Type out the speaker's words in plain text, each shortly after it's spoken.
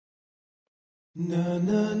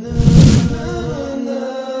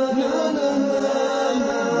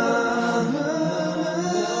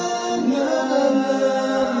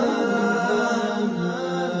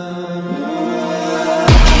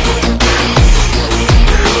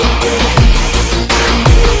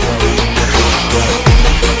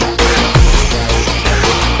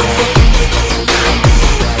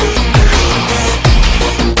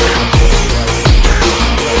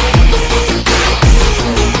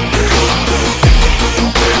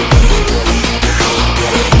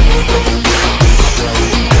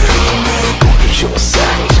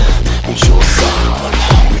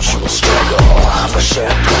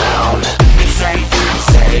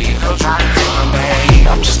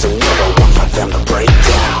I'm just another one for them to break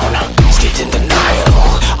down. Steeped in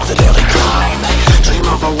denial of the daily climb. Dream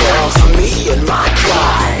of a world for me and my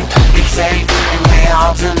kind. It's safe and they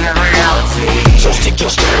alternate reality. So stick your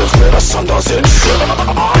standards where the sun doesn't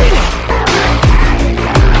shine.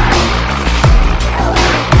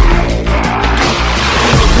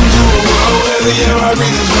 The air I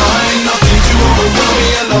breathe is mine. Nothing to overwhelm me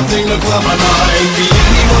and nothing to cloud my mind. Be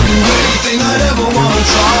anyone, do anything I'd ever wanna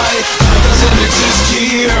try. Time doesn't exist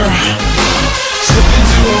here. Slip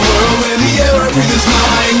into a world where the air I breathe is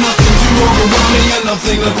mine. Nothing to overwhelm me and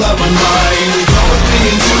nothing to cloud my mind. Come with me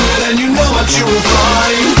into it and you know what you will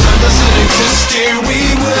find. Time doesn't exist here,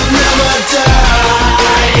 we will never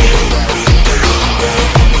die.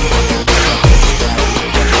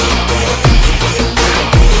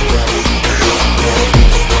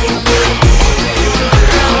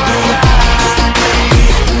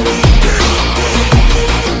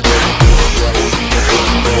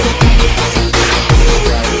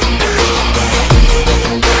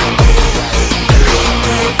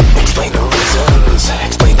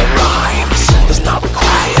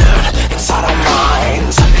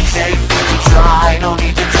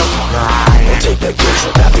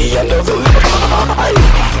 At the end of the line.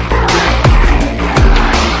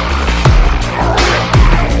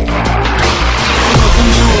 Welcome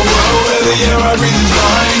to a world where the air I breathe is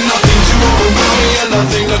mine. Nothing to overwhelm me and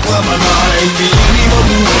nothing to cloud my mind. Be anyone,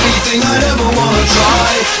 do anything I'd ever wanna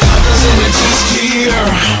try. Time doesn't exist here.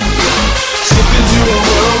 Slip into a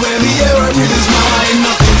world where the air I breathe is mine.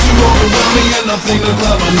 Nothing to overwhelm me and nothing to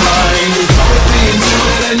cloud my mind. Come with me into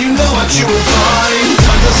it and you know what you will find.